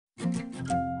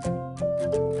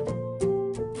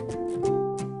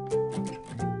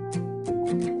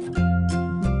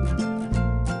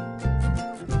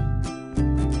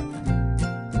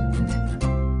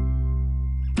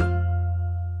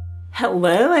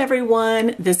Hello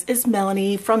everyone, this is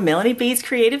Melanie from Melanie B's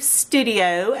Creative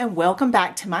Studio, and welcome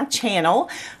back to my channel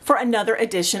for another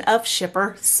edition of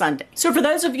Schipper Sunday. So for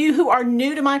those of you who are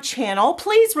new to my channel,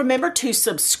 please remember to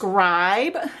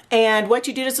subscribe. And what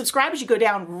you do to subscribe is you go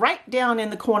right down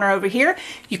in the corner over here,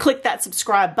 you click that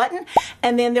subscribe button,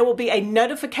 and then there will be a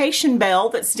notification bell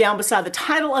that's down beside the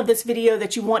title of this video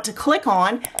that you want to click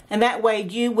on, and that way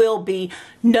you will be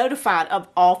notified of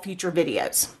all future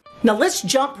videos. Now let's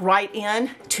jump right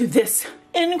in to this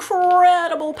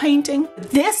incredible painting.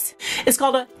 This is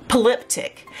called a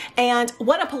Polyptych. And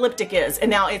what a Polyptych is, and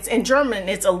now it's in German,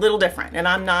 it's a little different, and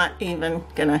I'm not even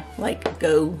gonna like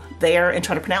go there and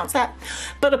try to pronounce that.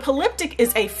 But a Polyptych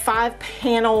is a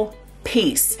 5-panel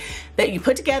piece that you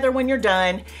put together when you're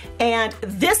done, and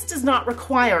this does not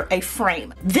require a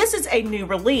frame. This is a new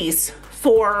release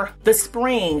for the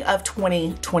spring of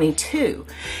 2022,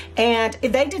 and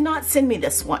they did not send me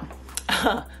this one.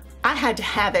 I had to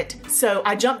have it, so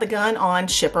I jumped the gun on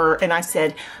Schipper and I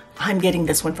said, I'm getting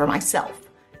this one for myself.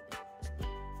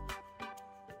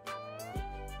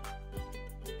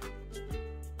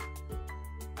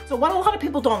 So what a lot of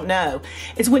people don't know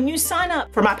is when you sign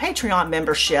up for my Patreon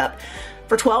membership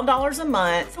for $12 a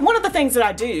month, one of the things that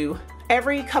I do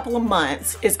every couple of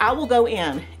months is I will go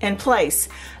in and place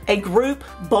a group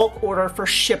bulk order for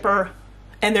Schipper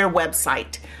and their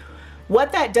website.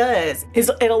 What that does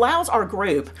is it allows our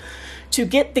group to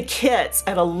get the kits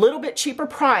at a little bit cheaper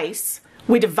price.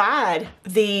 We divide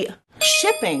the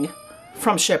shipping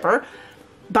from Schipper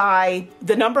by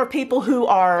the number of people who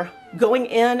are going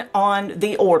in on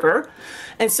the order,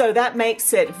 and so that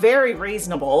makes it very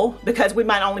reasonable because we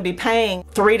might only be paying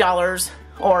 $3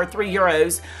 or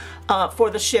 €3 for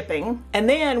the shipping. And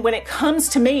then when it comes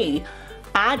to me,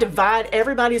 I divide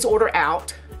everybody's order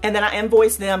out, and then I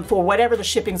invoice them for whatever the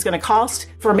shipping is going to cost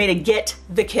for me to get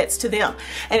the kits to them.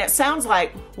 And it sounds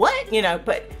like, what? You know,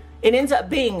 but it ends up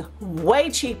being way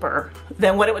cheaper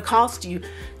than what it would cost you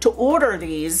to order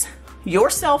these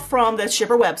yourself from the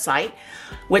Schipper website,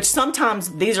 which sometimes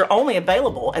these are only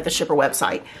available at the Schipper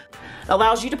website.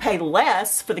 Allows you to pay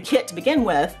less for the kit to begin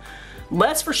with,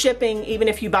 less for shipping even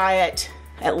if you buy it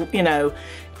at, you know,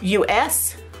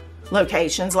 US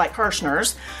locations like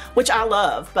Kirshner's, which I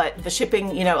love, but the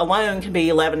shipping, you know, alone can be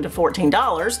 $11 to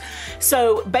 $14.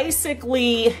 So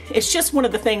basically, it's just one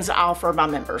of the things I offer my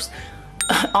members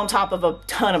on top of a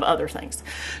ton of other things.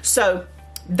 So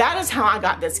that is how I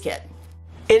got this kit.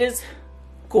 It is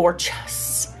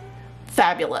gorgeous,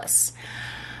 fabulous.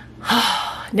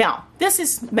 Now,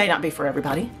 this may not be for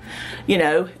everybody. You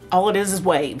know, all it is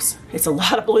waves. It's a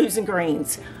lot of blues and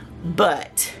greens,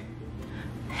 but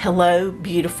hello,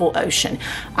 beautiful ocean.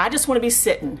 I just want to be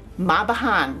sitting my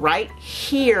behind right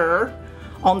here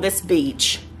on this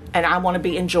beach, and I want to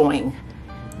be enjoying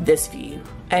this view.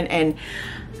 And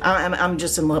I'm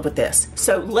just in love with this.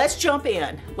 So let's jump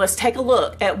in. Let's take a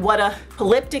look at what a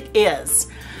Polyptych is.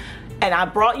 And I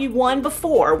brought you one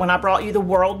before when I brought you the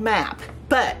world map,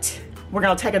 but we're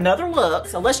going to take another look.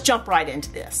 So let's jump right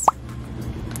into this.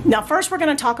 Now, first we're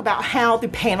going to talk about how the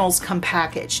panels come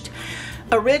packaged.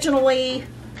 Originally,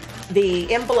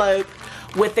 the envelope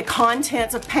with the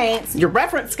contents of paints, your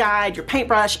reference guide, your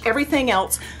paintbrush, everything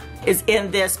else is in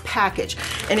this package,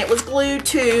 and it was glued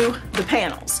to the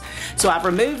panels. So I've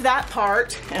removed that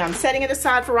part and I'm setting it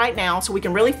aside for right now so we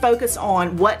can really focus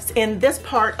on what's in this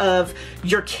part of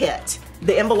your kit.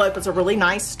 The envelope is a really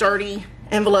nice sturdy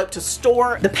envelope to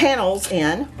store the panels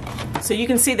in. So you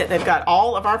can see that they've got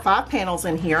all of our 5 panels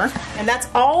in here, and that's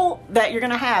all that you're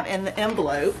gonna have in the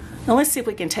envelope. Now let's see if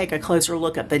we can take a closer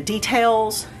look at the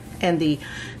details and the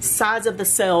size of the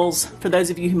cells for those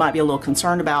of you who might be a little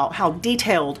concerned about how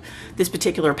detailed this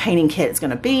particular painting kit is going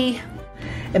to be,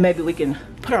 and maybe we can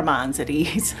put our minds at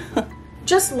ease.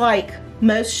 Just like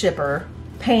most Schipper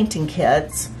painting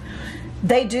kits,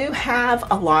 they do have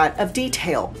a lot of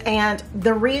detail, and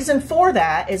the reason for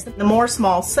that is that the more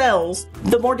small cells,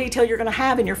 the more detail you're going to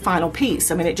have in your final piece.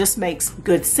 I mean, it just makes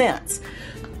good sense.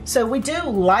 So we do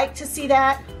like to see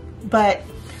that, but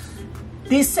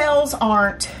these cells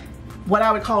aren't what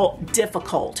I would call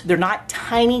difficult. They're not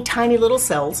tiny, tiny little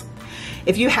cells.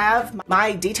 If you have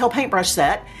my detail paintbrush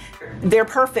set, they're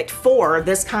perfect for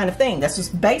this kind of thing. This is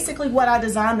basically what I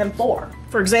designed them for.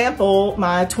 For example,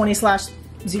 my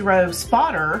 20/0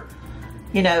 spotter,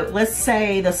 you know, let's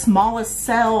say the smallest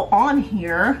cell on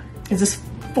here is this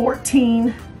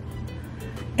 14,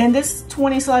 and this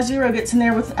 20/0 gets in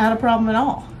there without a problem at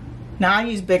all. Now I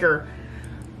use bigger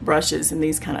brushes in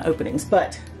these kind of openings,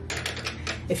 but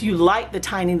if you like the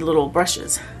tiny little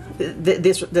brushes,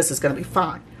 this is going to be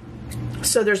fine.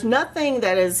 So there's nothing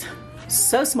that is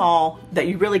so small that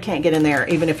you really can't get in there,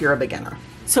 even if you're a beginner.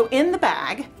 So in the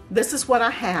bag, this is what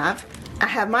I have. I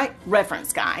have my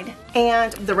reference guide,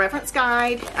 and the reference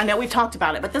guide, I know we've talked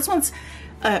about it, but this one's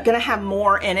gonna have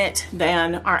more in it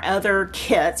than our other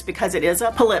kits because it is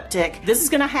a Polyptych. This is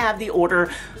gonna have the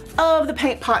order of the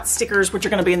paint pot stickers, which are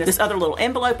gonna be in this other little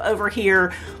envelope over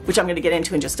here, which I'm gonna get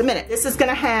into in just a minute. This is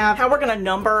gonna have how we're gonna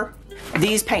number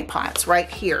these paint pots right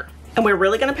here. And we're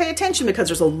really gonna pay attention because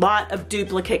there's a lot of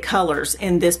duplicate colors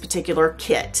in this particular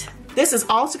kit. This is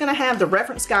also gonna have the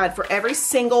reference guide for every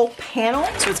single panel.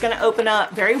 So it's gonna open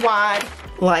up very wide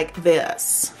like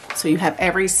this. So you have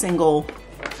every single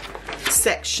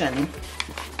section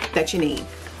that you need.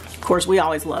 Of course, we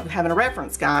always love having a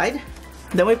reference guide.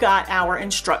 Then we've got our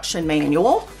instruction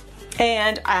manual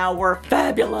and our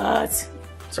fabulous,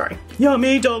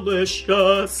 yummy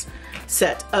delicious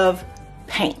set of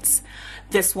paints.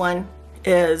 This one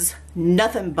is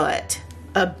nothing but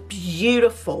a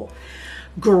beautiful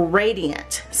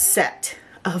gradient set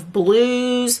of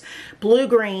blues, blue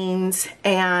greens,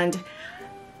 and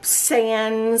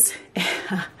sands.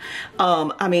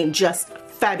 I mean, just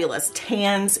fabulous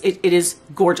tans. It is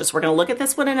gorgeous. We're gonna look at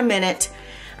this one in a minute.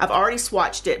 I've already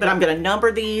swatched it, but I'm gonna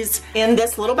number these in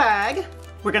this little bag.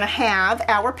 We're gonna have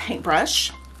our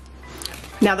paintbrush.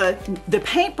 Now the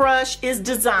paintbrush is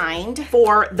designed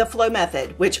for the flow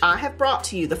method, which I have brought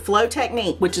to you, the flow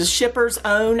technique, which is Schipper's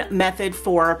own method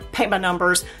for paint by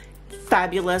numbers.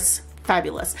 Fabulous,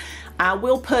 fabulous. I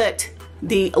will put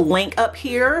the link up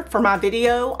here for my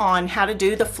video on how to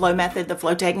do the flow method, the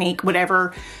flow technique,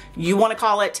 whatever you want to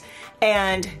call it.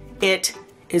 And it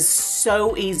is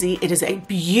so easy. It is a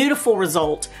beautiful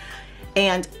result.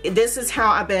 And this is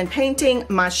how I've been painting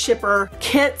my Schipper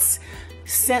kits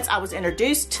since I was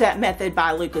introduced to that method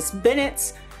by Lucas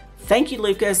Bennett. Thank you,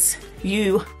 Lucas.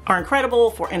 You are incredible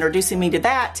for introducing me to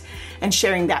that and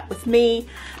sharing that with me,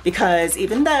 because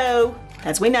even though,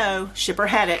 as we know, Schipper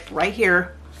had it right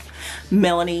here,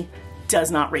 Melanie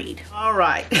does not read. All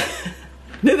right,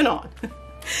 moving on.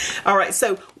 All right,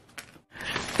 so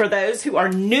for those who are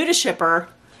new to Schipper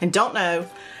and don't know,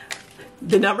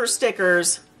 the number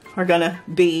stickers are gonna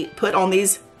be put on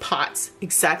these pots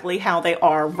exactly how they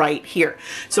are right here.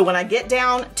 So when I get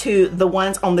down to the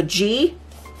ones on the G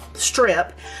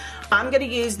strip, I'm gonna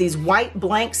use these white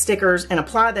blank stickers and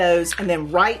apply those, and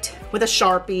then write with a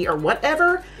Sharpie or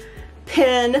whatever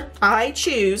pen I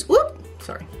choose,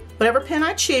 whatever pen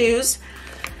I choose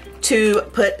to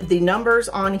put the numbers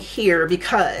on here,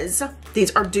 because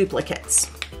these are duplicates.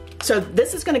 So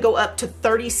this is gonna go up to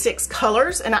 36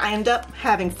 colors, and I end up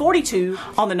having 42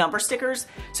 on the number stickers.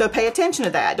 So pay attention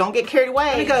to that. Don't get carried away.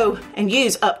 I'm gonna go and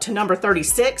use up to number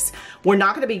 36. We're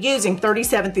not gonna be using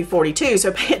 37 through 42.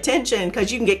 So pay attention,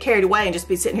 because you can get carried away and just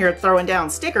be sitting here throwing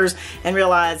down stickers and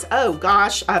realize, oh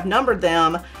gosh, I've numbered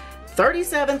them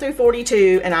 37 through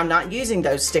 42, and I'm not using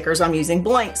those stickers, I'm using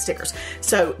blank stickers.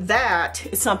 So that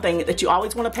is something that you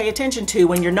always wanna pay attention to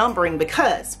when you're numbering,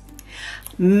 because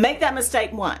make that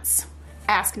mistake once,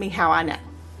 ask me how I know.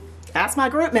 Ask my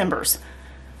group members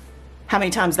how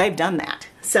many times they've done that.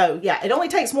 So yeah, it only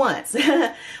takes once.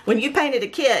 When you painted a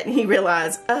kit and you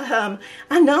realize, I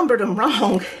numbered them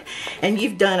wrong, and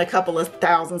you've done a couple of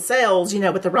thousand sales, you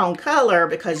know, with the wrong color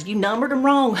because you numbered them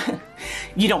wrong,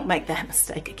 you don't make that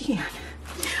mistake again.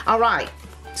 All right,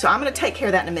 so I'm gonna take care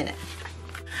of that in a minute.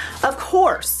 Of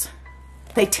course,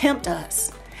 they tempt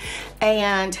us,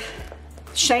 and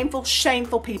shameful,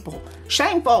 shameful people,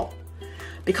 shameful,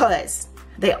 because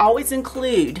they always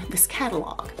include this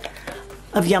catalog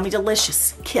of Yummy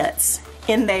Delicious kits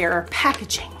in their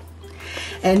packaging.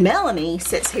 And Melanie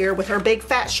sits here with her big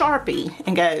fat Sharpie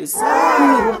and goes,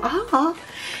 ooh,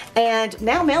 and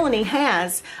now Melanie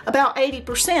has about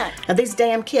 80% of these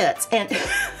damn kits, and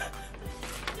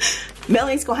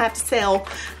Melanie's gonna have to sell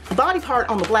a body part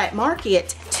on the black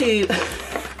market to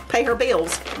pay her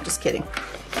bills. I'm just kidding.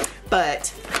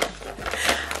 But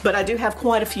I do have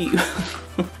quite a few.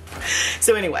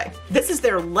 So anyway, this is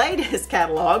their latest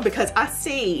catalog, because I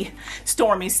see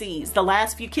Stormy Seas. The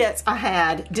last few kits I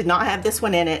had did not have this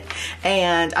one in it,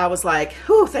 and I was like,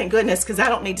 oh, thank goodness, because I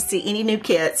don't need to see any new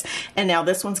kits, and now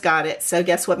this one's got it. So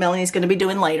guess what Melanie's going to be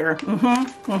doing later?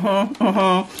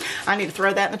 I need to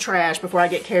throw that in the trash before I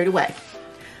get carried away.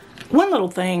 One little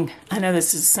thing, I know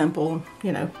this is simple,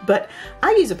 you know, but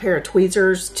I use a pair of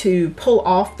tweezers to pull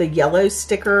off the yellow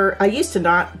sticker. I used to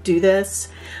not do this,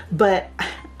 but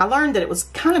I learned that it was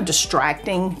kind of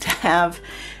distracting to have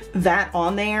that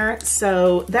on there.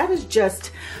 So that is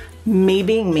just me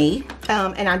being me,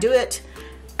 and I do it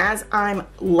as I'm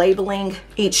labeling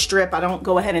each strip. I don't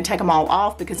go ahead and take them all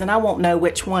off because then I won't know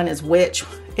which one is which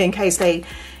in case they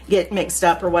get mixed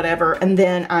up or whatever, and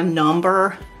then I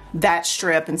number that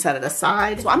strip and set it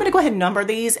aside. So I'm gonna go ahead and number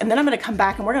these, and then I'm gonna come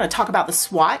back and we're gonna talk about the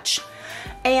swatch.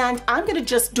 And I'm gonna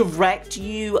just direct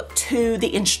you to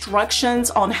the instructions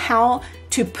on how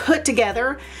to put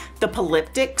together the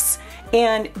polyptychs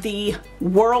and the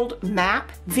world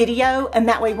map video, and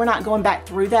that way we're not going back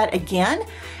through that again.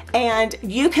 And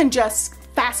you can just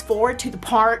fast forward to the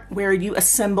part where you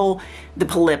assemble the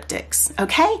polyptychs,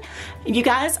 okay? You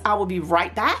guys, I will be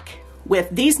right back with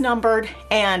these numbered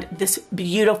and this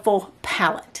beautiful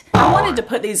palette. I wanted to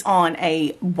put these on a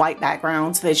white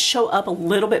background so they show up a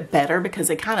little bit better because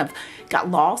they kind of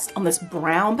got lost on this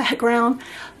brown background,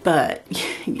 but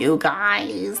you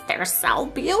guys, they're so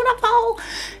beautiful.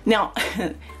 Now,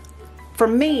 for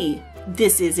me,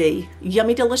 this is a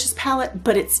Yummy Delicious palette,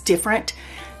 but it's different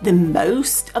than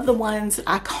most of the ones that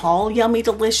I call Yummy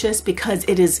Delicious because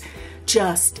it is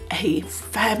just a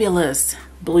fabulous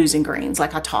blues and greens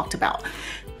like I talked about.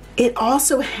 It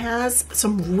also has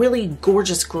some really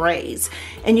gorgeous grays,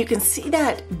 and you can see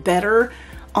that better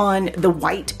on the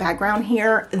white background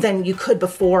here than you could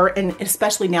before, and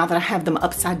especially now that I have them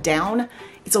upside down,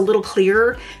 it's a little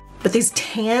clearer. But these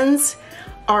tans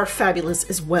are fabulous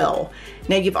as well.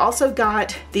 Now you've also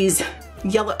got these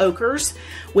yellow ochres,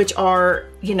 which are,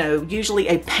 you know, usually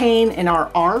a pain in our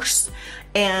arse.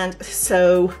 And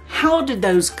so how did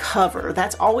those cover?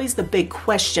 That's always the big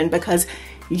question because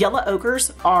yellow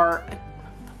ochres are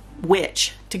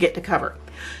which to get to cover.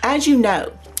 As you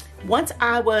know, once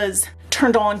I was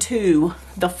turned on to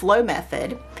the flow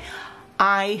method,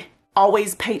 I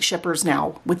always paint shippers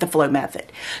now with the flow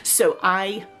method. So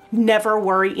I never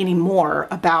worry anymore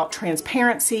about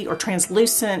transparency or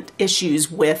translucent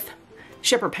issues with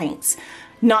shipper paints.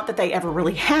 Not that they ever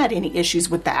really had any issues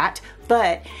with that,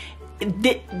 but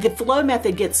the flow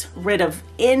method gets rid of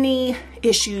any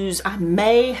issues I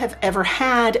may have ever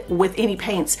had with any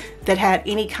paints that had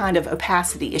any kind of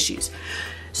opacity issues.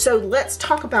 So let's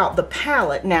talk about the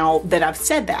palette now that I've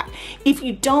said that. If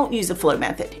you don't use the flow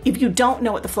method, if you don't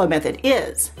know what the flow method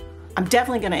is, I'm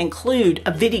definitely going to include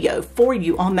a video for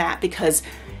you on that because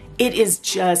it is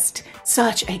just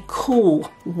such a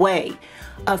cool way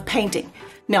of painting.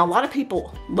 Now, a lot of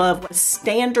people love the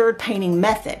standard painting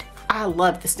method. I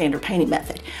love the standard painting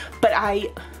method, but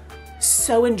I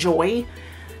so enjoy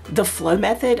the flow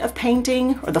method of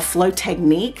painting or the flow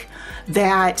technique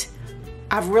that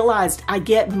I've realized I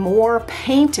get more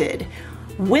painted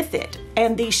with it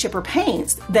and these shipper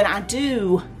paints than I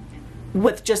do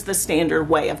with just the standard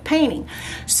way of painting.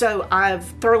 So I've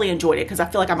thoroughly enjoyed it because I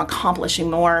feel like I'm accomplishing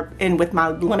more, and with my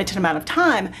limited amount of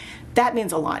time, that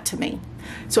means a lot to me.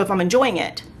 So if I'm enjoying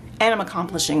it and I'm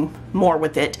accomplishing more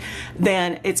with it,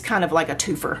 then it's kind of like a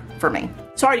twofer for me.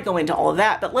 Sorry to go into all of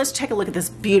that, but let's take a look at this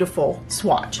beautiful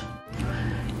swatch.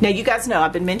 Now you guys know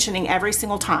I've been mentioning every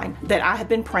single time that I have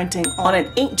been printing on an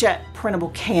inkjet printable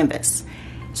canvas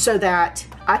so that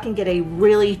I can get a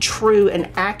really true and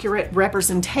accurate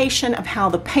representation of how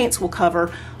the paints will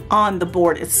cover on the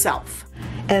board itself.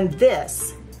 And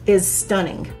this is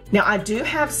stunning. Now I do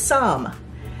have some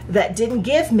that didn't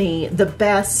give me the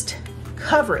best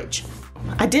coverage.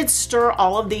 I did stir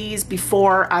all of these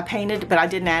before I painted, but I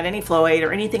didn't add any flow aid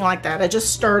or anything like that. I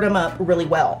just stirred them up really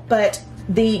well. But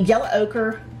the yellow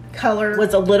ochre color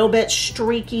was a little bit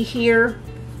streaky here,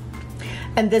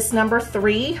 and this number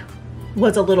 3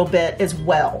 was a little bit as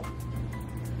well.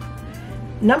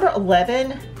 Number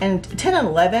 11 and 10 and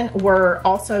 11 were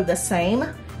also the same,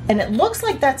 and it looks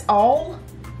like that's all.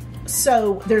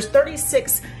 So there's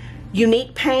 36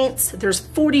 unique paints, there's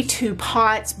 42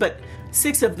 pots, but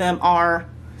 6 of them are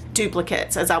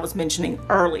duplicates, as I was mentioning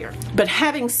earlier. But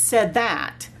having said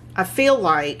that, I feel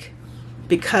like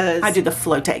because I do the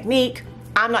flow technique,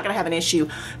 I'm not gonna have an issue,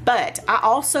 but I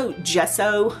also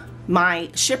gesso my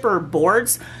shipper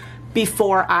boards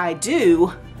before I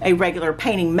do a regular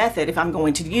painting method if I'm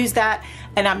going to use that,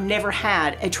 and I've never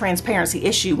had a transparency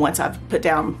issue once I've put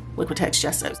down Liquitex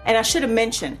gessos. And I should have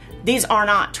mentioned, these are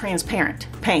not transparent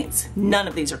paints. None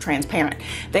of these are transparent.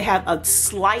 They have a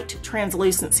slight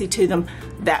translucency to them.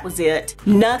 That was it.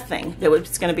 Nothing that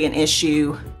was going to be an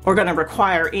issue or going to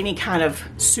require any kind of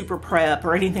super prep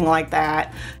or anything like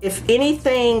that. If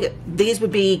anything, these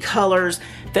would be colors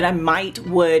that I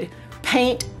would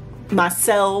paint my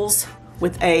cells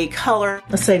with a color,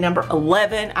 let's say number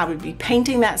 11, I would be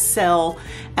painting that cell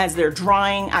as they're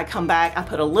drying. I come back, I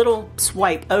put a little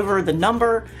swipe over the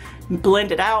number,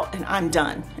 blend it out, and I'm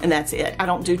done. And that's it. I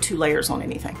don't do 2 layers on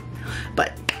anything.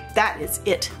 But that is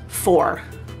it for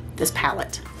this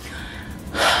palette.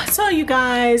 So you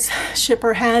guys,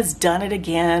 Schipper has done it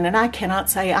again, and I cannot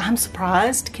say I'm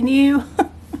surprised. Can you?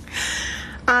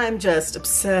 I'm just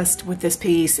obsessed with this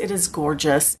piece. It is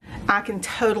gorgeous. I can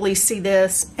totally see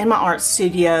this in my art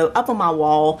studio, up on my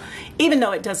wall, even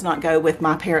though it does not go with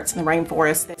my Parrots in the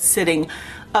Rainforest that's sitting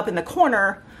up in the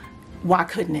corner. Why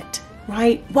couldn't it,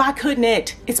 right? Why couldn't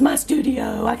it? It's my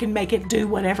studio. I can make it do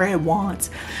whatever it wants.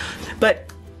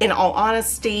 But in all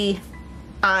honesty,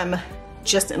 I'm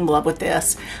just in love with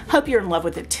this. Hope you're in love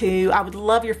with it too. I would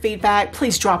love your feedback.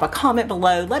 Please drop a comment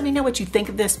below. Let me know what you think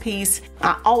of this piece.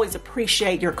 I always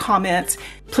appreciate your comments.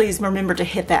 Please remember to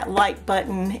hit that like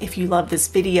button if you love this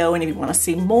video and if you want to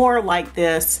see more like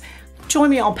this.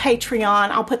 Join me on Patreon.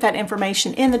 I'll put that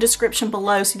information in the description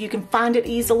below so you can find it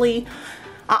easily.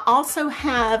 I also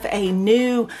have a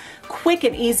new quick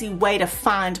and easy way to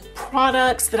find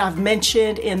products that I've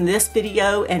mentioned in this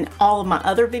video and all of my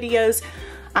other videos.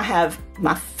 I have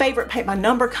my favorite paint by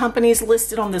number companies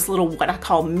listed on this little, what I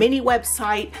call mini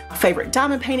website, my favorite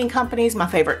diamond painting companies, my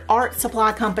favorite art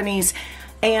supply companies,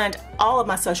 and all of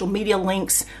my social media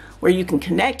links where you can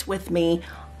connect with me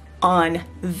on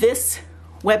this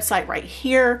website right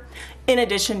here, in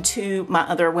addition to my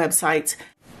other websites.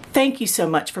 Thank you so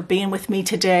much for being with me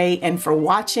today and for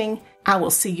watching. I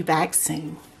will see you back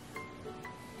soon.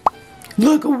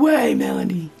 Look away,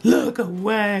 Melanie. Look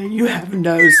away. You have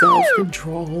no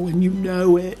self-control and you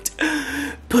know it.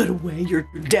 Put away your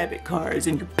debit cards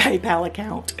and your PayPal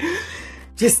account.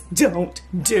 Just don't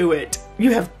do it.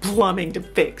 You have plumbing to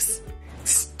fix.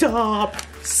 Stop.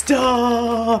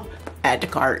 Stop. Add to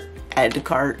cart. Add to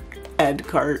cart. Add to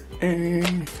cart.